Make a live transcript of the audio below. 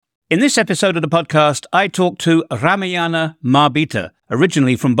In this episode of the podcast, I talk to Ramayana Marbita,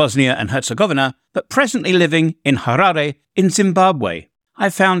 originally from Bosnia and Herzegovina, but presently living in Harare in Zimbabwe. I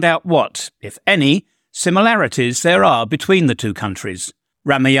found out what, if any, similarities there are between the two countries.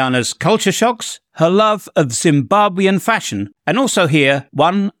 Ramayana's culture shocks, her love of Zimbabwean fashion, and also hear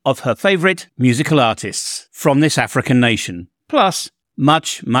one of her favourite musical artists from this African nation. Plus,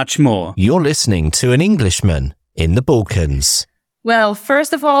 much, much more. You're listening to An Englishman in the Balkans. Well,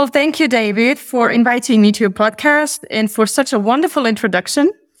 first of all, thank you, David, for inviting me to your podcast and for such a wonderful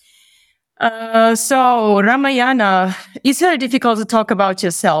introduction. So, Ramayana, it's very difficult to talk about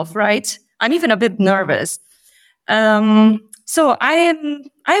yourself, right? I'm even a bit nervous. So I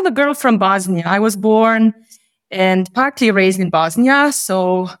am a girl from Bosnia. I was born and partly raised in Bosnia.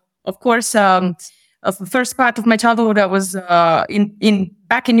 So, of course, the first part of my childhood, I was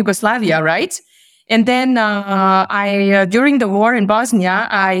back in Yugoslavia, right? And then during the war in Bosnia,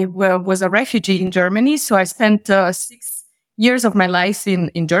 I was a refugee in Germany. So I spent 6 years of my life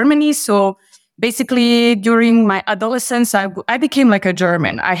in Germany. So basically, during my adolescence, I became like a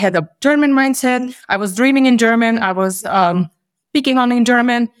German. I had a German mindset. I was dreaming in German. I was speaking on in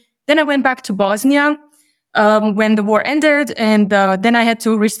German. Then I went back to Bosnia when the war ended. And then I had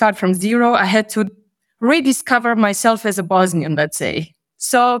to restart from zero. I had to rediscover myself as a Bosnian, let's say.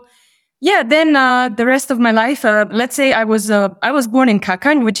 So yeah, then the rest of my life, let's say I was born in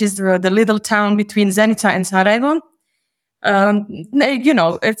Kakanj, which is the little town between Zenica and Sarajevo.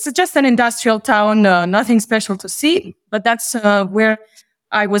 It's just an industrial town, nothing special to see, but that's where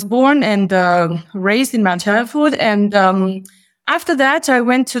I was born and raised in my childhood. And after that, I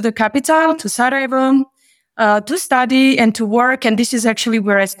went to the capital, to Sarajevo, to study and to work. And this is actually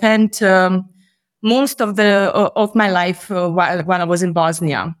where I spent most of my life while I was in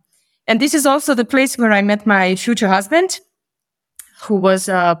Bosnia. And this is also the place where I met my future husband, who was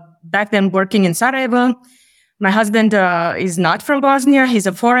back then working in Sarajevo. My husband is not from Bosnia. He's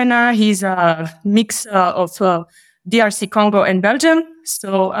a foreigner. He's a mix of DRC Congo and Belgium.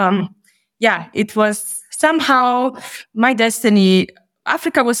 So, it was somehow my destiny.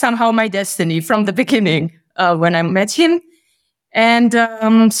 Africa was somehow my destiny from the beginning when I met him. And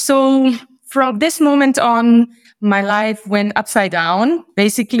so from this moment on, my life went upside down,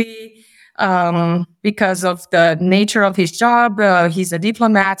 basically, because of the nature of his job. He's a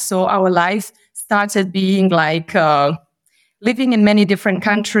diplomat. So our life started being like living in many different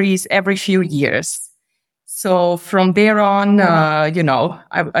countries every few years. So from there on,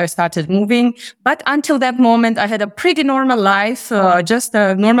 I started moving. But until that moment, I had a pretty normal life, just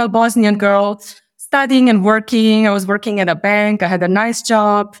a normal Bosnian girl, studying and working. I was working at a bank. I had a nice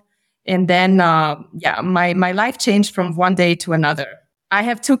job. And then, my life changed from one day to another. I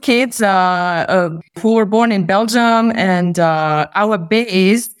have two kids who were born in Belgium, and our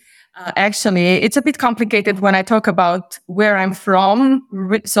base, actually, it's a bit complicated when I talk about where I'm from.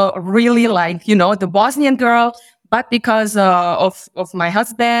 So really the Bosnian girl, but because of my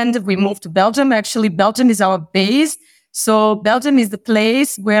husband, we moved to Belgium. Actually, Belgium is our base. So Belgium is the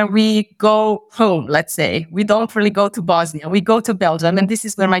place where we go home, let's say. We don't really go to Bosnia. We go to Belgium, and this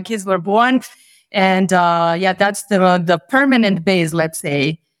is where my kids were born. And that's the permanent base, let's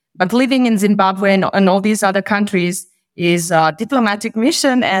say. But living in Zimbabwe and all these other countries is a diplomatic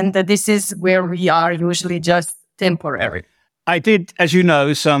mission, and this is where we are usually just temporary. I did, as you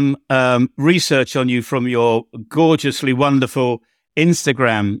know, some research on you from your gorgeously wonderful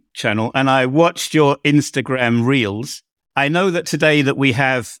Instagram channel, and I watched your Instagram reels. I know that today that we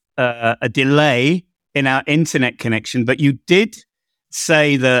have a delay in our internet connection, but you did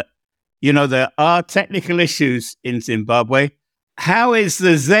say that, there are technical issues in Zimbabwe. How is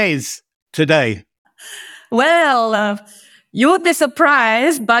the Zez today? Well, you would be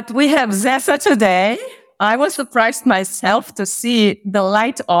surprised, but we have Zesa today. I was surprised myself to see the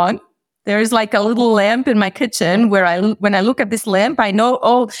light on. There is like a little lamp in my kitchen where when I look at this lamp, I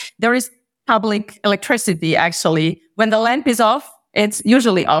know, there is public electricity, actually. When the lamp is off, it's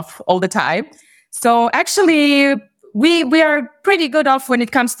usually off all the time. So actually, we are pretty good off when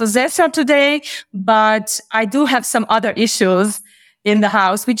it comes to Zesa today, but I do have some other issues in the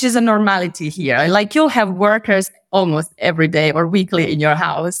house, which is a normality here. Like you'll have workers almost every day or weekly in your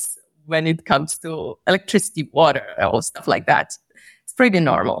house when it comes to electricity, water, or stuff like that. It's pretty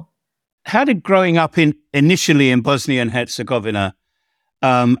normal. How did growing up initially in Bosnia and Herzegovina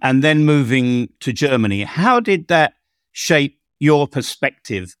and then moving to Germany, how did that shape your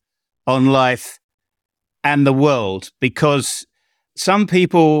perspective on life and the world? Because some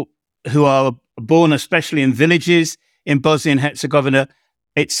people who are born, especially in villages in Bosnia and Herzegovina,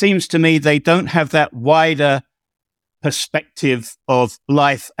 it seems to me they don't have that wider perspective of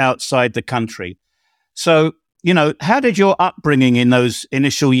life outside the country. So, how did your upbringing in those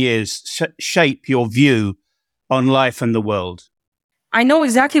initial years shape your view on life and the world? I know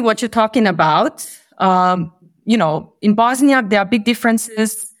exactly what you're talking about. In Bosnia, there are big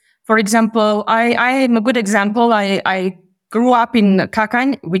differences. For example, I am a good example. I grew up in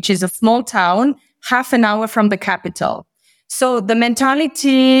Kakanj, which is a small town, half an hour from the capital. So the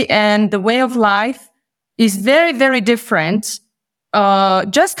mentality and the way of life is very, very different,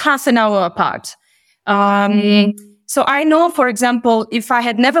 just half an hour apart. So I know, for example, if I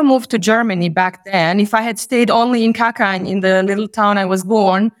had never moved to Germany back then, if I had stayed only in Kakanj, in the little town I was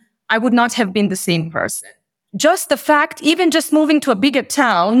born, I would not have been the same person. Just the fact, even just moving to a bigger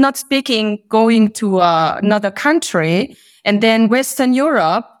town, not speaking, going to another country, and then Western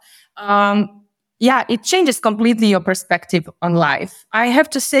Europe, it changes completely your perspective on life. I have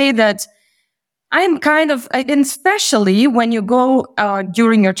to say that I'm kind of, and especially when you go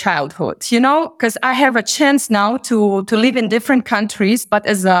during your childhood, because I have a chance now to live in different countries, but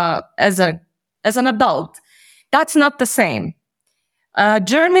as an adult, that's not the same.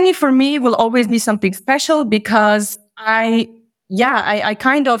 Germany for me will always be something special because I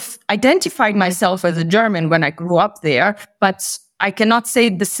kind of identified myself as a German when I grew up there, but I cannot say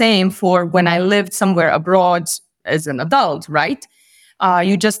the same for when I lived somewhere abroad as an adult, right?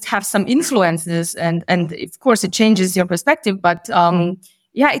 You just have some influences and of course it changes your perspective. But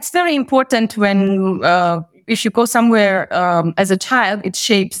it's very important when if you go somewhere as a child, it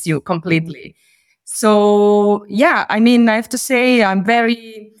shapes you completely. So I have to say I'm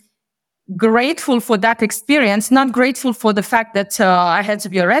very grateful for that experience, not grateful for the fact that I had to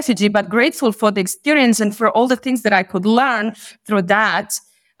be a refugee, but grateful for the experience and for all the things that I could learn through that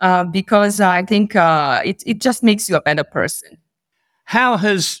because I think it just makes you a better person. How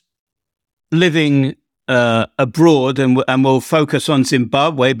has living abroad, and we'll focus on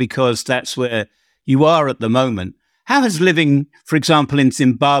Zimbabwe because that's where you are at the moment, how has living, for example, in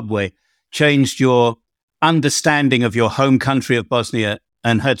Zimbabwe changed your understanding of your home country of Bosnia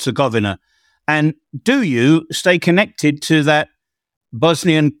and Herzegovina? And do you stay connected to that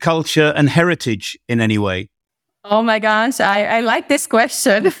Bosnian culture and heritage in any way? Oh my gosh, I like this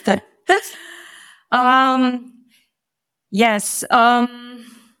question. Yes.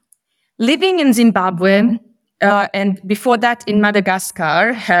 Living in Zimbabwe and before that in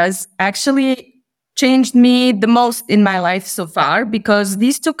Madagascar has actually changed me the most in my life so far because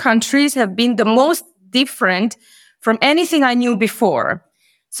these two countries have been the most different from anything I knew before.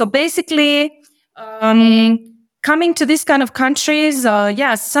 So basically, coming to these kind of countries,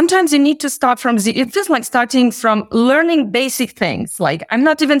 sometimes you need to start from it feels like starting from learning basic things. Like I'm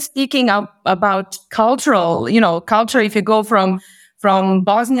not even speaking about culture. If you go from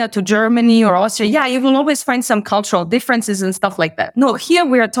Bosnia to Germany or Austria, you will always find some cultural differences and stuff like that. No, here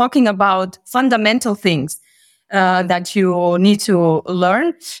we are talking about fundamental things that you need to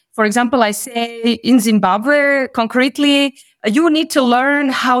learn. For example, I say in Zimbabwe, concretely, you need to learn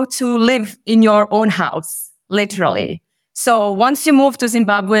how to live in your own house, literally. So once you move to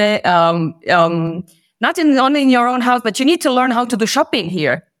Zimbabwe, not only in your own house, but you need to learn how to do shopping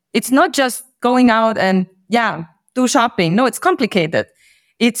here. It's not just going out and, do shopping. No, it's complicated.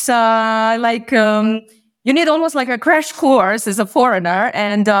 It's you need almost like a crash course as a foreigner.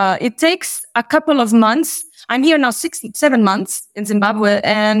 And it takes a couple of months. I'm here now 6-7 months in Zimbabwe.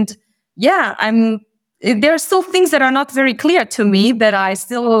 And there are still things that are not very clear to me that I'm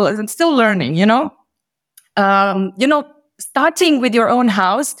still learning, starting with your own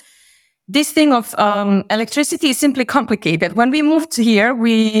house. This thing of electricity is simply complicated. When we moved here,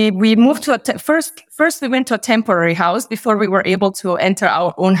 we moved to first we went to a temporary house before we were able to enter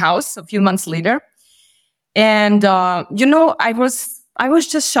our own house a few months later. And I was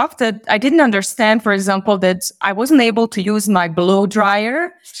just shocked that I didn't understand, for example, that I wasn't able to use my blow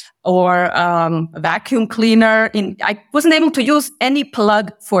dryer or a vacuum cleaner. I wasn't able to use any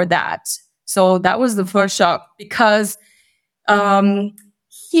plug for that. So that was the first shock because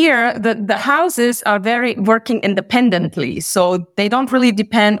here, the houses are very working independently, so they don't really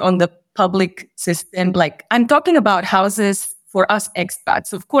depend on the public system. Like I'm talking about houses for us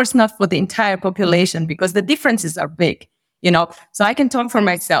expats, of course, not for the entire population because the differences are big, So I can talk for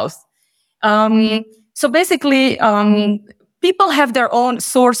myself. So basically, people have their own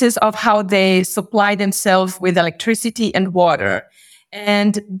sources of how they supply themselves with electricity and water,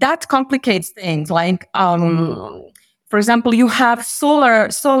 and that complicates things. Like for example, you have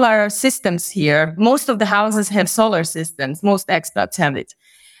solar systems here. Most of the houses have solar systems. Most expats have it.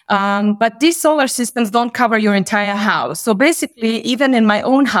 But these solar systems don't cover your entire house. So basically, even in my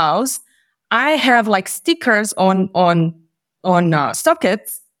own house, I have like stickers on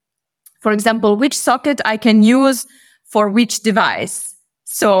sockets. For example, which socket I can use for which device.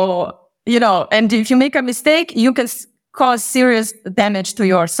 So, and if you make a mistake, you can cause serious damage to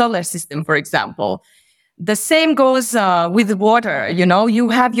your solar system, for example. The same goes with water. You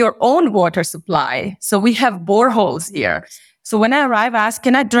have your own water supply. So we have boreholes here. So when I arrive, I ask,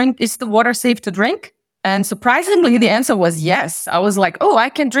 can I drink? Is the water safe to drink? And surprisingly, the answer was yes. I was like, oh, I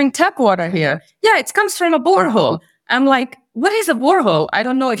can drink tap water here. Yeah, it comes from a borehole. I'm like, what is a borehole? I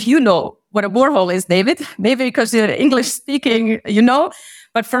don't know if you know what a borehole is, David. Maybe because you're English speaking,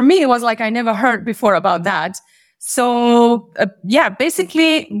 But for me, it was like I never heard before about that. So,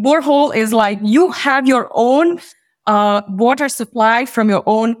 basically, borehole is like you have your own water supply from your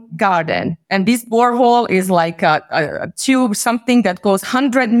own garden. And this borehole is like a tube, something that goes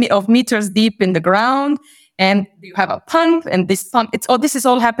hundreds of meters deep in the ground. And you have a pump, and this pump, this is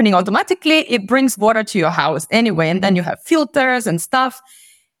all happening automatically. It brings water to your house anyway. And then you have filters and stuff.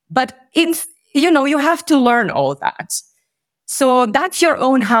 But it's, you have to learn all that. So that's your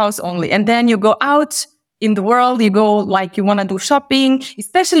own house only. And then you go out in the world, you go like you want to do shopping,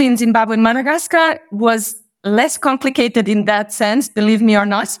 especially in Zimbabwe and Madagascar was less complicated in that sense, believe me or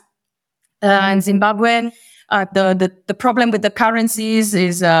not. In Zimbabwe, the problem with the currencies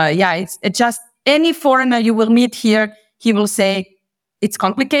is, it's just any foreigner you will meet here, he will say, it's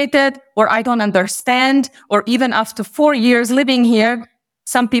complicated, or I don't understand, or even after 4 years living here,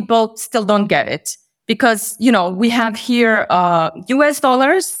 some people still don't get it. Because, we have here US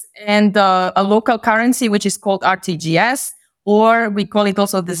dollars and a local currency, which is called RTGS, or we call it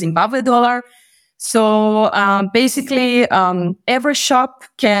also the Zimbabwe dollar. So basically, every shop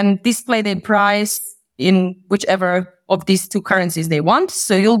can display their price in whichever of these two currencies they want.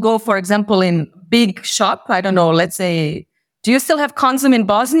 So you'll go, for example, in big shop, I don't know, let's say, do you still have Consum in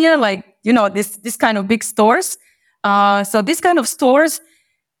Bosnia? Like, this kind of big stores. So this kind of stores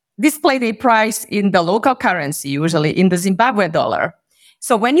display their price in the local currency, usually in the Zimbabwe dollar.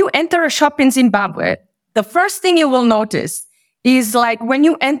 So when you enter a shop in Zimbabwe, the first thing you will notice is like when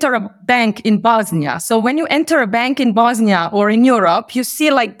you enter a bank in Bosnia. So when you enter a bank in Bosnia or in Europe, you see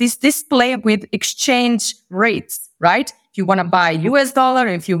like this display with exchange rates, right? If you want to buy US dollar,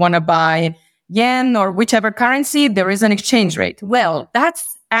 if you want to buy yen or whichever currency, there is an exchange rate. Well,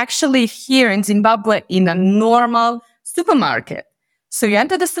 that's actually here in Zimbabwe in a normal supermarket. So you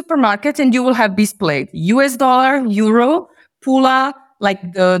enter the supermarket and you will have displayed US dollar, euro, pula,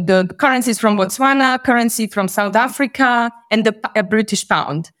 like the currencies from Botswana, currency from South Africa, and the British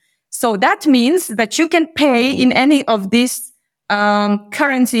pound. So that means that you can pay in any of these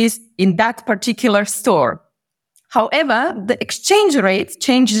currencies in that particular store. However, the exchange rate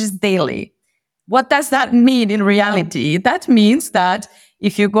changes daily. What does that mean in reality? That means that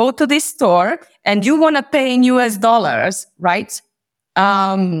if you go to this store and you want to pay in US dollars, right?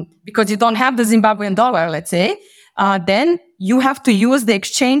 Because you don't have the Zimbabwean dollar, let's say, then you have to use the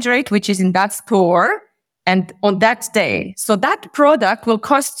exchange rate, which is in that store and on that day. So that product will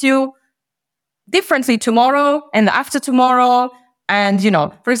cost you differently tomorrow and after tomorrow. And,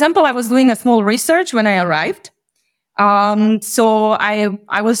 for example, I was doing a small research when I arrived. So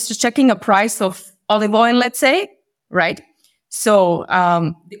I was just checking a price of olive oil, let's say, right? So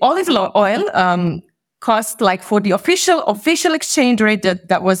the olive oil cost like for the official exchange rate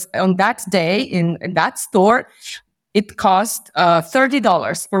that was on that day in that store, it cost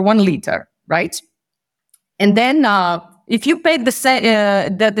 $30 for 1 liter, right? And then if you paid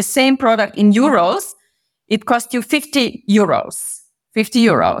the same product in euros, it cost you 50 euros.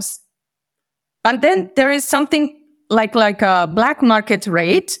 And then there is something like a black market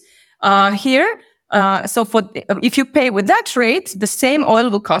rate here. So if you pay with that rate, the same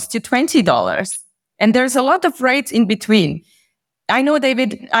oil will cost you $20. And there's a lot of rates in between. I know,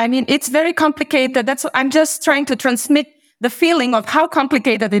 David, it's very complicated. I'm just trying to transmit the feeling of how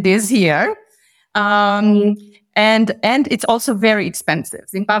complicated it is here. And it's also very expensive.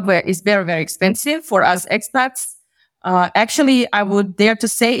 Zimbabwe is very, very expensive for us expats. Actually, I would dare to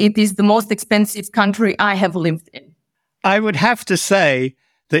say it is the most expensive country I have lived in. I would have to say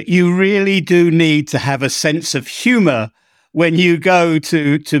that you really do need to have a sense of humor when you go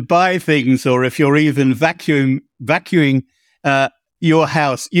to buy things, or if you're even vacuuming your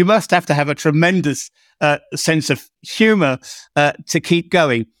house. You must have to have a tremendous sense of humor to keep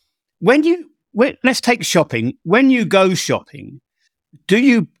going. Let's take shopping. When you go shopping, do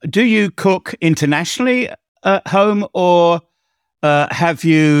you cook internationally at home, or have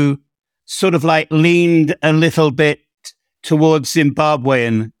you sort of like leaned a little bit towards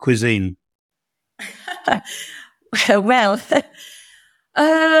Zimbabwean cuisine? Well,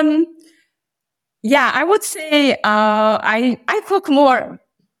 Yeah, I would say I cook more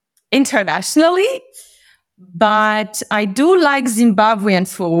internationally, but I do like Zimbabwean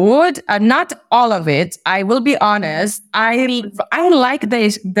food. Not all of it. I will be honest. I like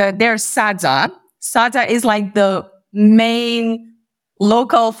their sada. Sada is like the main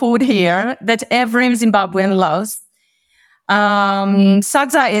local food here that every Zimbabwean loves.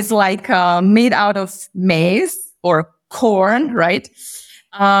 Sada is like made out of maize or corn, right?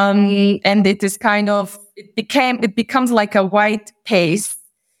 And it is it becomes like a white paste.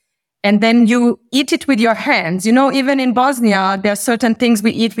 And then you eat it with your hands. You know, even in Bosnia, there are certain things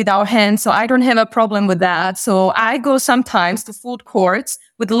we eat with our hands. So I don't have a problem with that. So I go sometimes to food courts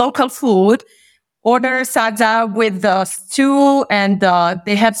with local food, order sada with the stew, and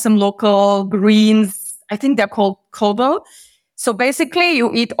they have some local greens. I think they're called kobo. So basically,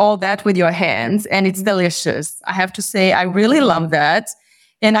 you eat all that with your hands, and it's delicious. I have to say, I really love that.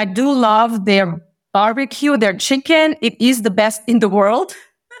 And I do love their barbecue, their chicken. It is the best in the world.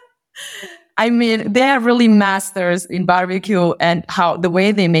 I mean, they are really masters in barbecue, and how the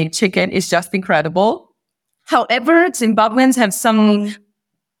way they make chicken is just incredible. However, Zimbabweans have some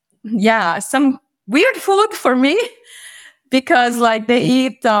weird food for me because like they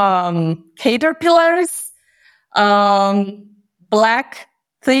eat caterpillars, black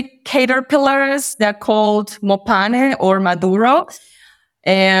thick caterpillars. They're called mopane or maduro.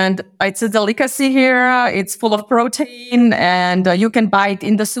 And it's a delicacy here. It's full of protein, and you can buy it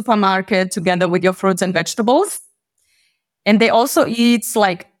in the supermarket together with your fruits and vegetables. And they also eat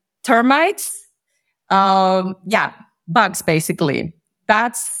like termites. Bugs basically.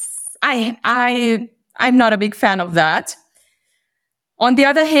 I'm not a big fan of that. On the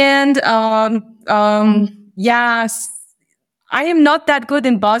other hand, yes, I am not that good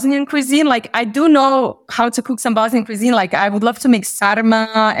in Bosnian cuisine. Like, I do know how to cook some Bosnian cuisine. Like, I would love to make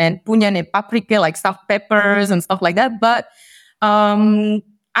sarma and punjane paprika, like stuffed peppers and stuff like that. But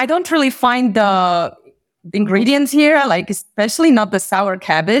I don't really find the ingredients here, like especially not the sour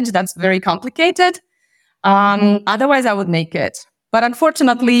cabbage. That's very complicated. Otherwise, I would make it. But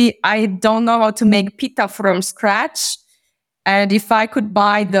unfortunately, I don't know how to make pita from scratch. And if I could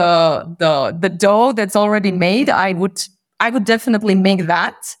buy the dough that's already made, I would definitely make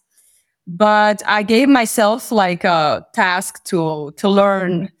that. But I gave myself like a task to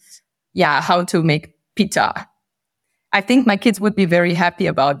learn, how to make pita. I think my kids would be very happy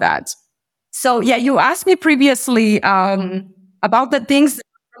about that. So you asked me previously about the things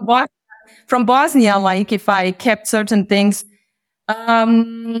from Bosnia, like if I kept certain things.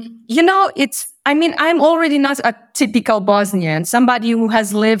 I'm already not a typical Bosnian, somebody who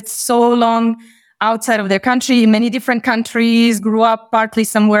has lived so long outside of their country, in many different countries, grew up partly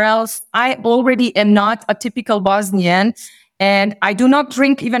somewhere else. I already am not a typical Bosnian, and I do not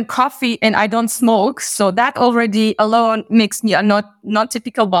drink even coffee, and I don't smoke. So that already alone makes me a not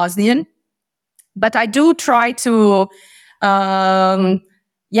typical Bosnian. But I do try to,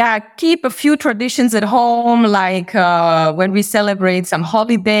 keep a few traditions at home, like when we celebrate some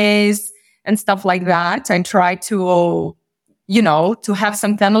holidays and stuff like that. I try to to have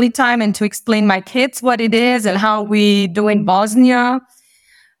some family time and to explain my kids what it is and how we do in Bosnia.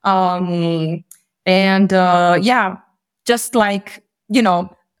 Just like,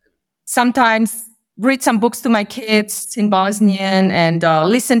 sometimes read some books to my kids in Bosnian and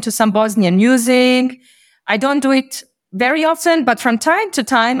listen to some Bosnian music. I don't do it very often, but from time to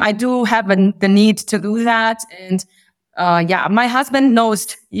time, I do have the need to do that. And my husband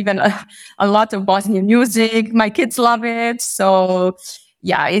knows even a lot of Bosnian music. My kids love it. So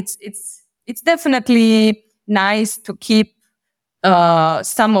it's definitely nice to keep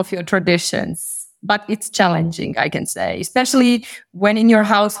some of your traditions, but it's challenging, I can say, especially when in your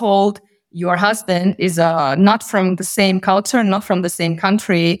household, your husband is not from the same culture, not from the same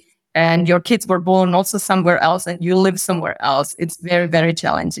country, and your kids were born also somewhere else and you live somewhere else. It's very, very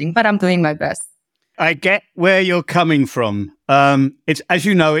challenging, but I'm doing my best. I get where you're coming from. It's, as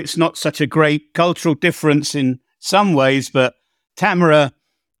you know, it's not such a great cultural difference in some ways, but Tamara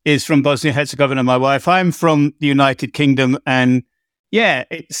is from Bosnia-Herzegovina, my wife. I'm from the United Kingdom, and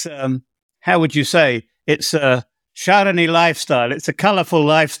it's, how would you say? It's a Sharani lifestyle. It's a colorful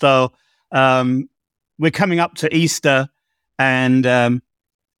lifestyle. We're coming up to Easter, and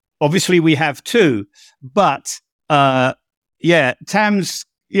obviously we have two, but Tam's,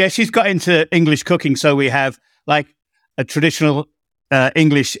 she's got into English cooking. So we have like a traditional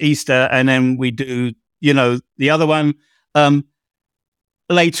English Easter, and then we do, the other one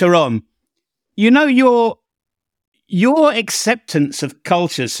later on. Your acceptance of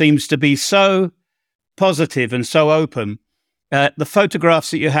culture seems to be so positive and so open. The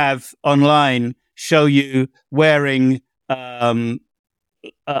photographs that you have online show you wearing local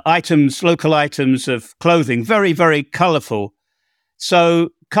items of clothing, very, very colourful. So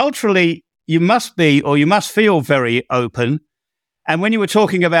culturally, you must feel very open. And when you were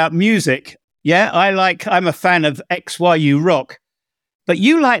talking about music, I'm a fan of XYU rock, but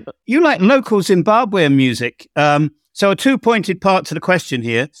you like local Zimbabwean music. So a two-pointed part to the question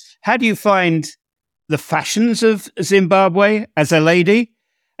here. How do you find the fashions of Zimbabwe as a lady?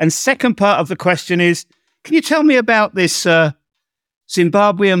 And second part of the question is, can you tell me about this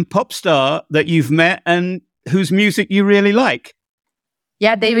Zimbabwean pop star that you've met and whose music you really like?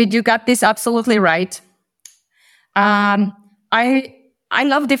 Yeah, David, you got this absolutely right. I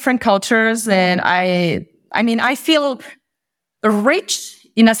love different cultures, and I feel rich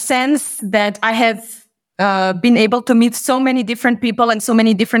in a sense that I have been able to meet so many different people and so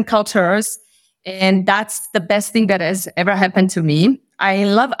many different cultures. And that's the best thing that has ever happened to me. I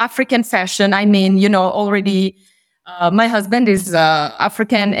love African fashion. Already my husband is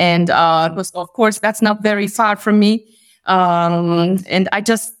African, and of course, that's not very far from me. And I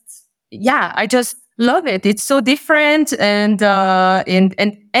just love it. It's so different, and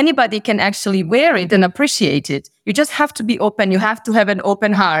anybody can actually wear it and appreciate it. You just have to be open. You have to have an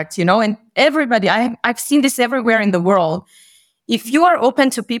open heart, and everybody, I've seen this everywhere in the world. If you are open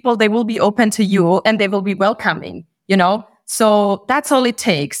to people, they will be open to you and they will be welcoming, So that's all it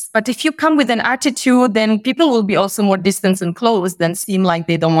takes. But if you come with an attitude, then people will be also more distant and closed and seem like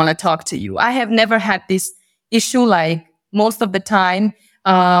they don't want to talk to you. I have never had this issue. Like most of the time,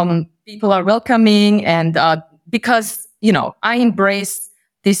 people are welcoming, and because, I embrace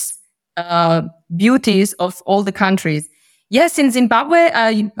these beauties of all the countries. Yes, in Zimbabwe,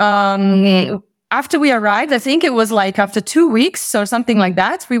 after we arrived, I think it was like after 2 weeks or something like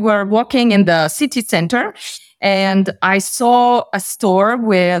that, we were walking in the city center, and I saw a store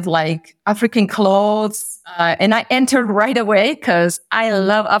with like African clothes, and I entered right away because I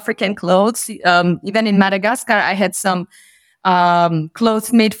love African clothes. Even in Madagascar, I had some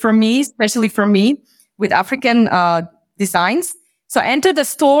clothes made for me, especially for me, with African designs. So I entered the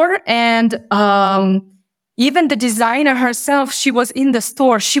store, and even the designer herself, she was in the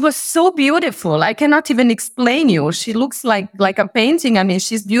store. She was so beautiful. I cannot even explain you. She looks like a painting. I mean,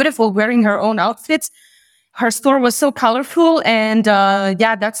 she's beautiful wearing her own outfits. Her store was so colorful. And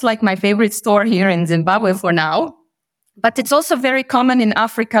that's like my favorite store here in Zimbabwe for now. But it's also very common in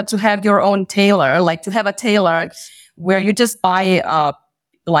Africa to have your own tailor, like to have a tailor where you just buy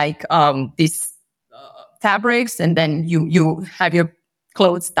these fabrics, and then you have your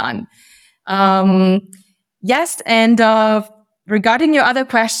clothes done. Yes, and regarding your other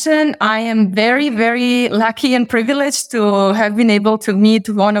question, I am very, very lucky and privileged to have been able to meet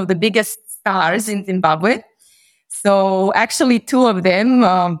one of the biggest stars in Zimbabwe. So actually two of them,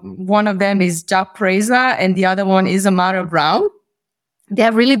 one of them is Jack Preza and the other one is Amara Brown. They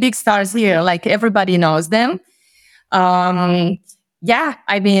are really big stars here, like everybody knows them. First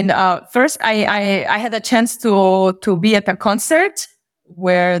I had a chance to be at a concert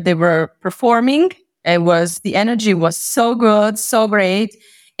where they were performing. The energy was so good, so great.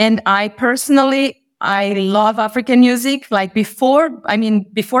 And I love African music. Like before I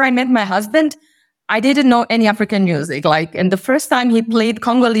met my husband, I didn't know any African music. And the first time he played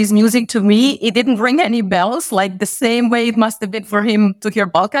Congolese music to me, it didn't ring any bells, like the same way it must have been for him to hear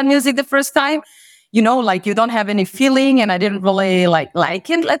Balkan music the first time. You don't have any feeling, and I didn't really like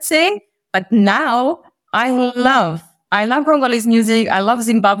it, let's say. But now I love Congolese music. I love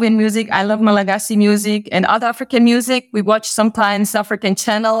Zimbabwean music. I love Malagasy music and other African music. We watch sometimes African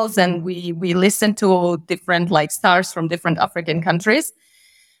channels, and we listen to different stars from different African countries.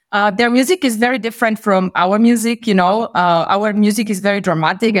 Their music is very different from our music. Our music is very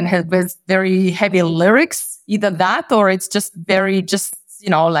dramatic and has very heavy lyrics. Either that, or it's just very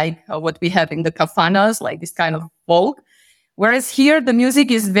what we have in the kafanas, like this kind of folk. Whereas here, the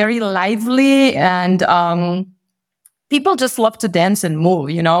music is very lively, and people just love to dance and move,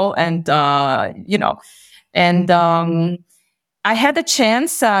 I had a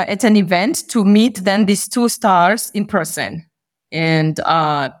chance at an event to meet then these two stars in person. And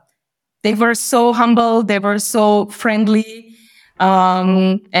they were so humble, they were so friendly.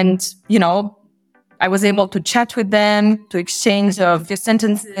 I was able to chat with them, to exchange a few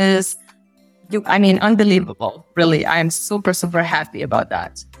sentences. Unbelievable. Really, I am super, super happy about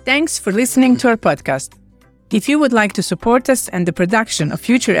that. Thanks for listening to our podcast. If you would like to support us and the production of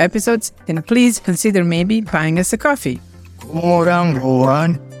future episodes, then please consider maybe buying us a coffee.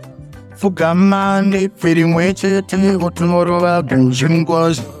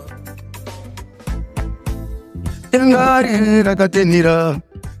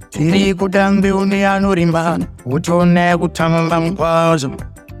 tiri kutambi uni anorimba utone kutamba mkwazo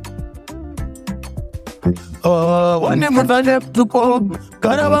wane mutane tuko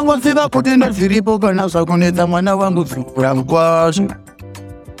kana vangu siva kutenda zviripo kana zvakunetsa mwana wangu zvura mkwazo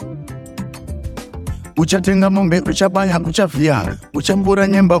uchatenga mombe uchabaya uchavhiya uchambura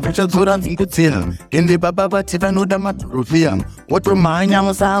nyemba uchadzora nzungudziya ende baba vati vanoda madhorofhiya wotomhanya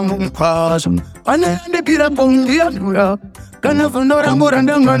musango mukwazo anoyandipira pongiyadhura kana zonorambura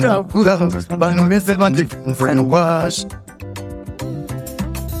ndanga ndavhura vanhu vese vandibvunzani kwazvo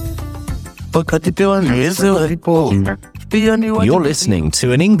pakati pevanhu vese varipo. You're listening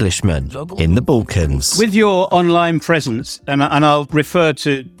to an Englishman in the Balkans. With your online presence, and I'll refer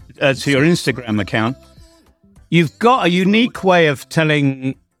to your Instagram account, you've got a unique way of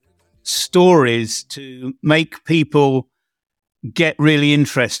telling stories to make people get really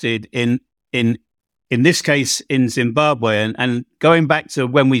interested in this case, in Zimbabwe. And going back to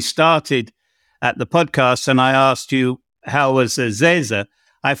when we started at the podcast and I asked you how was Zeza,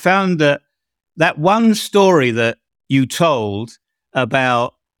 I found that one story that you told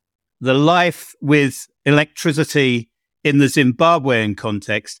about the life with electricity in the Zimbabwean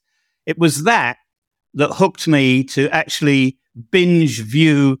context, it was that hooked me to actually binge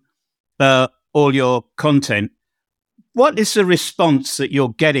view all your content. What is the response that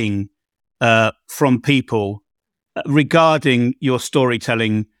you're getting from people regarding your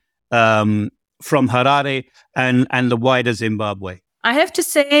storytelling from Harare and the wider Zimbabwe? I have to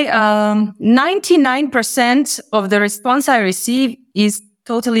say 99% of the response I receive is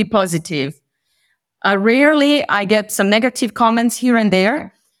totally positive. Rarely I get some negative comments here and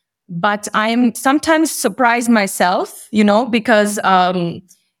there, but I'm sometimes surprised myself, because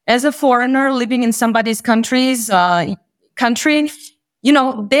as a foreigner living in somebody's country, there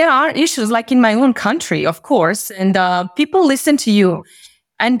are issues like in my own country, of course, and people listen to you.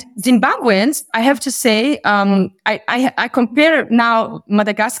 And Zimbabweans, I have to say, I compare now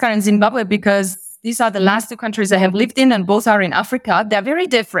Madagascar and Zimbabwe because these are the last two countries I have lived in and both are in Africa. They're very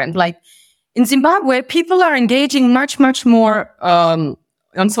different. Like in Zimbabwe, people are engaging much, much more on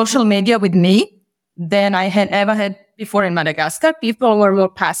social media with me than I had ever had before in Madagascar. People were more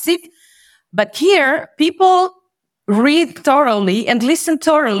passive. But here, people read thoroughly and listen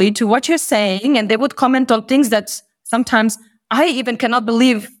thoroughly to what you're saying, and they would comment on things that sometimes I even cannot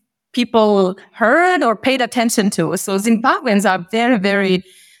believe people heard or paid attention to. So Zimbabweans are very, very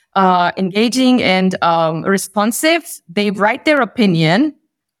engaging and responsive. They write their opinion,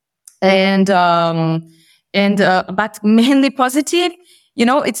 and but mainly positive.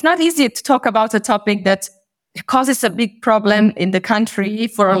 It's not easy to talk about a topic that causes a big problem in the country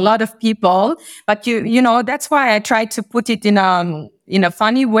for a lot of people. But that's why I try to put it in a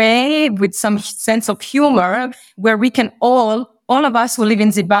funny way with some sense of humor where we can all of us who live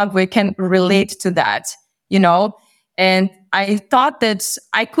in Zimbabwe can relate to that, and I thought that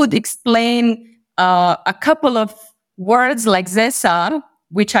I could explain a couple of words like Zesa,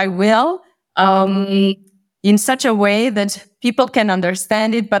 which I will, in such a way that people can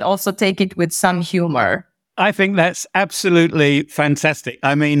understand it, but also take it with some humor. I think that's absolutely fantastic.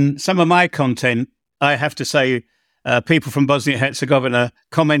 I mean, some of my content, I have to say, people from Bosnia and Herzegovina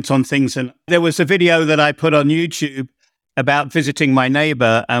comment on things. And there was a video that I put on YouTube about visiting my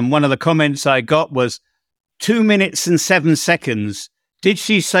neighbor. And one of the comments I got was 2 minutes and 7 seconds. Did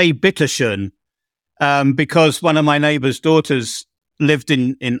she say bitteschön? Because one of my neighbor's daughters lived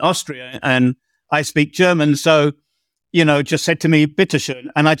in Austria and I speak German. So, just said to me, bitteschön.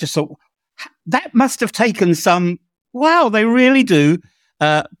 And I just thought, that must have taken some, wow, they really do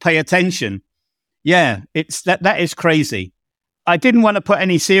pay attention. Yeah, that is crazy. I didn't want to put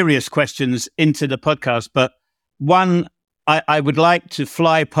any serious questions into the podcast, but one I would like to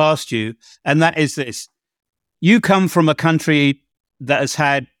fly past you, and that is this. You come from a country that has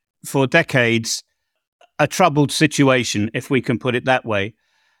had, for decades, a troubled situation, if we can put it that way.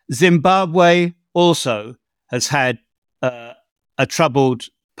 Zimbabwe also has had a troubled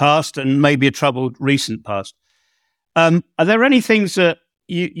past and maybe a troubled recent past. Are there any things that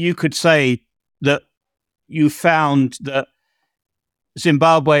you could say that you found that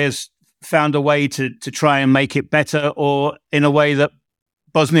Zimbabwe has found a way to try and make it better, or in a way that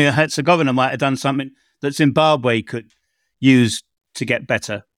Bosnia and Herzegovina might have done something that Zimbabwe could use to get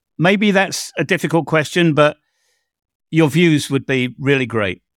better? Maybe that's a difficult question, but your views would be really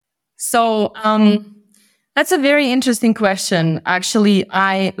great. So that's a very interesting question. Actually,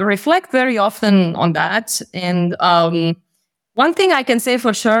 I reflect very often on that. And one thing I can say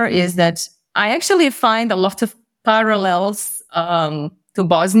for sure is that I actually find a lot of parallels to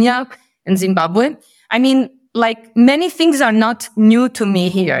Bosnia and Zimbabwe. I mean, like many things are not new to me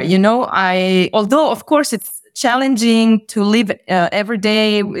here. Although of course it's challenging to live every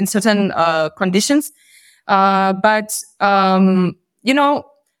day in certain conditions, but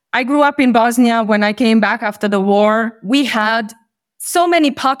I grew up in Bosnia. When I came back after the war, we had so many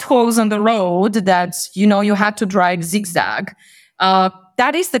potholes on the road that, you had to drive zigzag.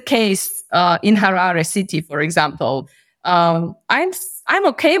 That is the case in Harare city, for example. I'm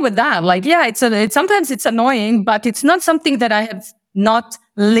okay with that. Like, yeah, sometimes it's annoying, but it's not something that I have not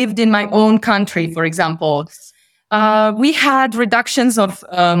lived in my own country, for example. We had reductions of,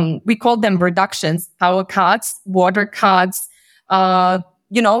 we called them reductions, power cuts, water cuts.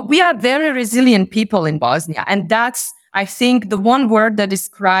 We are very resilient people in Bosnia. And that's, I think, the one word that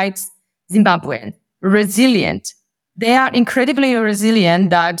describes Zimbabwean: resilient. They are incredibly resilient,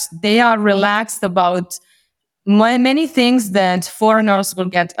 that they are relaxed about many things that foreigners will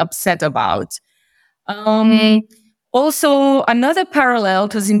get upset about. Also, another parallel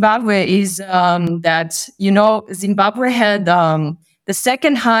to Zimbabwe is that, Zimbabwe had the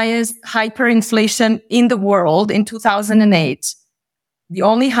second highest hyperinflation in the world in 2008. The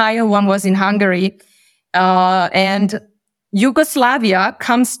only higher one was in Hungary. And Yugoslavia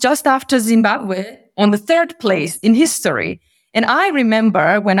comes just after Zimbabwe on the third place in history. And I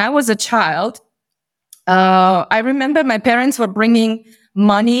remember when I was a child, I remember my parents were bringing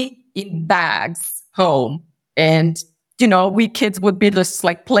money in bags home. And, we kids would be just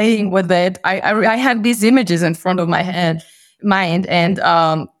like playing with it. I have these images in front of my mind. And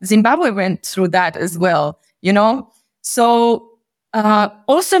Zimbabwe went through that as well, So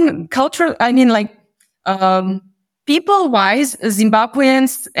also cultural, people-wise,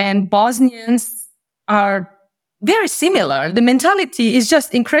 Zimbabweans and Bosnians are very similar. The mentality is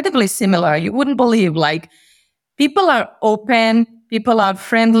just incredibly similar. You wouldn't believe, like, people are open, people are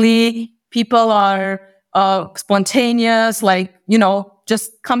friendly, people are spontaneous, like,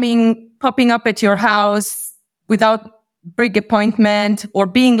 just popping up at your house without big appointment or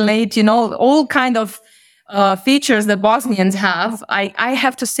being late, all kind of features that Bosnians have. I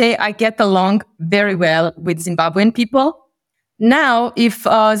have to say I get along very well with Zimbabwean people. Now, if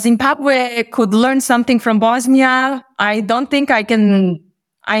Zimbabwe could learn something from Bosnia, I don't think I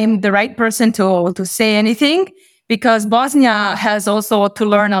am the right person to say anything, because Bosnia has also to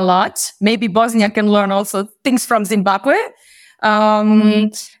learn a lot. Maybe Bosnia can learn also things from Zimbabwe.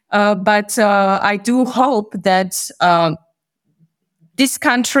 But I do hope that this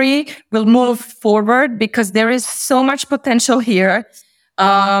country will move forward, because there is so much potential here.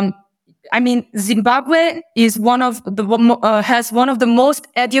 Zimbabwe is has one of the most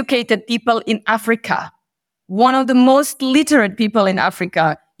educated people in Africa, one of the most literate people in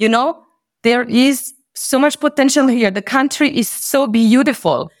Africa. There is so much potential here. The country is so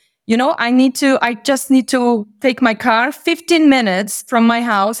beautiful. I just need to take my car 15 minutes from my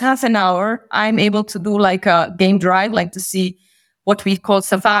house, half an hour. I'm able to do like a game drive, like to see what we call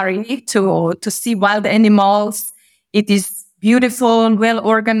safari, to see wild animals. It is beautiful and well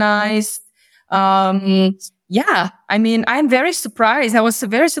organized. I'm very surprised. I was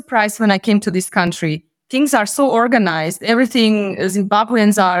very surprised when I came to this country. Things are so organized. Everything,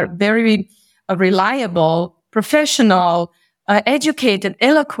 Zimbabweans are very reliable, professional, educated,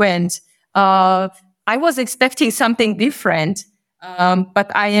 eloquent. I was expecting something different,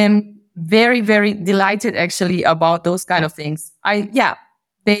 but I am very, very delighted actually about those kind of things. Like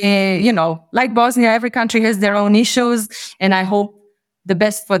Bosnia, every country has their own issues, and I hope the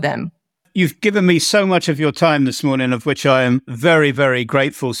best for them. You've given me so much of your time this morning, of which I am very, very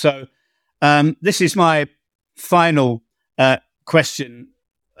grateful. So this is my final question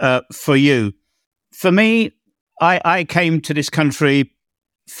for you. For me, I came to this country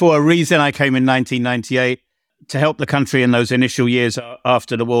for a reason. I came in 1998 to help the country in those initial years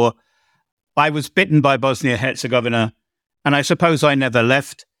after the war. I was bitten by Bosnia-Herzegovina, and I suppose I never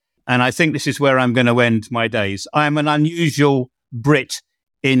left. And I think this is where I'm going to end my days. I am an unusual Brit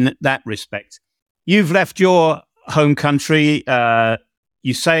in that respect. You've left your home country.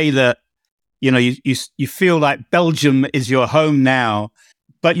 You say that, you feel like Belgium is your home now,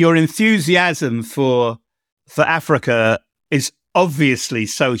 but your enthusiasm for Africa is obviously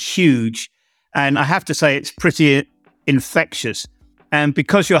so huge. And I have to say it's pretty infectious. And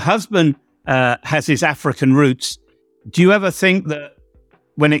because your husband has his African roots, do you ever think that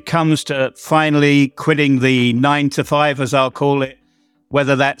when it comes to finally quitting the 9-to-5, as I'll call it,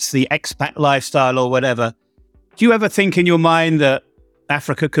 whether that's the expat lifestyle or whatever, do you ever think in your mind that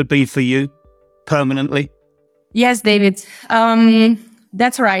Africa could be for you permanently? Yes, David.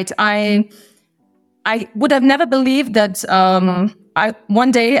 That's right. I would have never believed that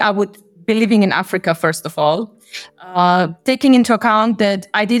one day I would be living in Africa, first of all, taking into account that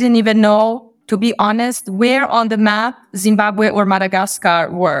I didn't even know, to be honest, where on the map Zimbabwe or Madagascar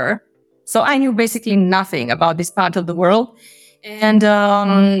were. So I knew basically nothing about this part of the world. And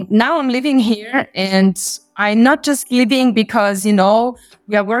now I'm living here, and I'm not just living because,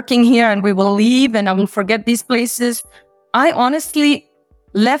 we are working here and we will leave and I will forget these places. I honestly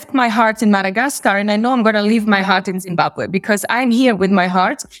left my heart in Madagascar, and I know I'm going to leave my heart in Zimbabwe because I'm here with my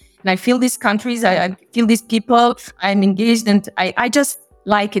heart and I feel these countries, I feel these people, I'm engaged, and I just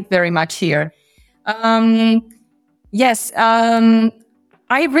like it very much here. Yes,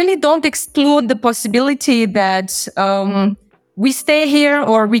 I really don't exclude the possibility that we stay here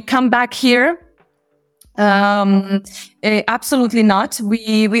or we come back here. Absolutely not.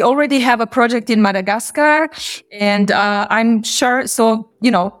 We already have a project in Madagascar, and I'm sure, so,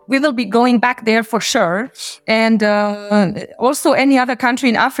 we will be going back there for sure. And also any other country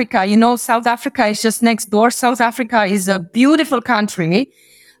in Africa, South Africa is just next door. South Africa is a beautiful country.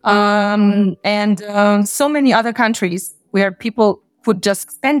 And so many other countries where people could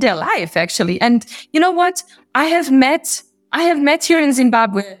just spend their life, actually. And you know what? I have met here in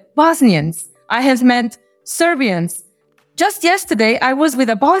Zimbabwe Bosnians. I have met Serbians. Just yesterday, I was with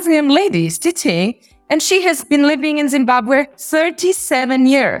a Bosnian lady sitting, and she has been living in Zimbabwe 37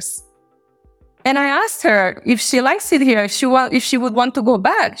 years. And I asked her if she likes it here, if she would want to go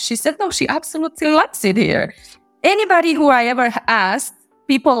back. She said, no, she absolutely loves it here. Anybody who I ever asked,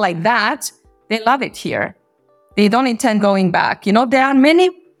 people like that, they love it here. They don't intend going back. There are many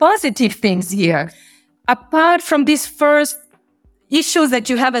positive things here. Apart from these first issues that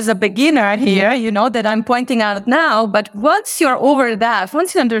you have as a beginner here, that I'm pointing out now, but once you're over that,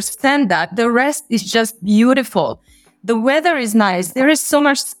 once you understand that, the rest is just beautiful. The weather is nice. There is so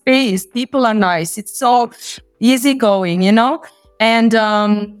much space. People are nice. It's so easygoing, And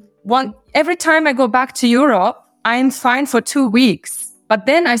every time I go back to Europe, I'm fine for 2 weeks. But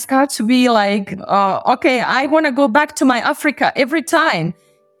then I start to be like, okay, I want to go back to my Africa every time.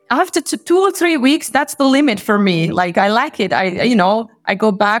 After 2 or 3 weeks, that's the limit for me. Like, I like it. I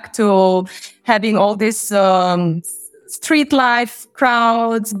go back to having all this street life,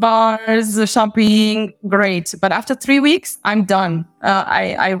 crowds, bars, shopping. Great. But after 3 weeks, I'm done.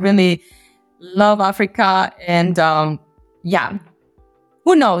 I really love Africa. And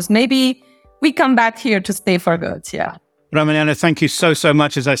who knows? Maybe we come back here to stay for good. Yeah. Ramayana, thank you so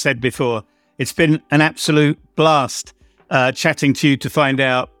much. As I said before, it's been an absolute blast chatting to you to find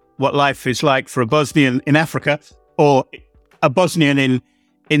out what life is like for a Bosnian in Africa or a Bosnian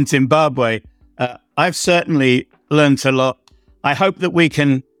in Zimbabwe. I've certainly learned a lot. I hope that we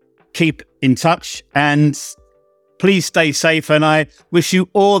can keep in touch, and please stay safe. And I wish you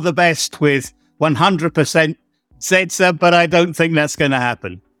all the best with 100% Zedza, but I don't think that's going to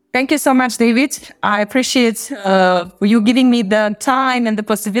happen. Thank you so much, David. I appreciate you giving me the time and the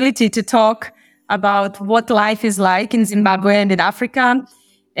possibility to talk about what life is like in Zimbabwe and in Africa.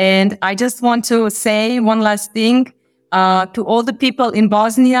 And I just want to say one last thing to all the people in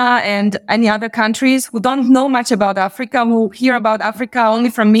Bosnia and any other countries who don't know much about Africa, who hear about Africa only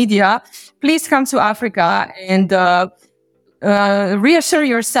from media. Please come to Africa and reassure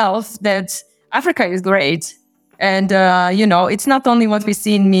yourself that Africa is great. And, it's not only what we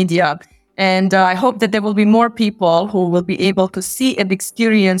see in media. And I hope that there will be more people who will be able to see and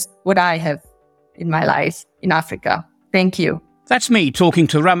experience what I have in my life in Africa. Thank you. That's me talking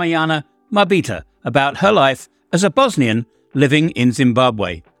to Ramayana Marbita about her life as a Bosnian living in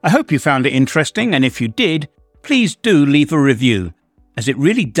Zimbabwe. I hope you found it interesting. And if you did, please do leave a review, as it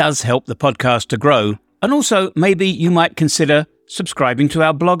really does help the podcast to grow. And also, maybe you might consider subscribing to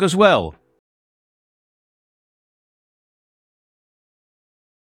our blog as well.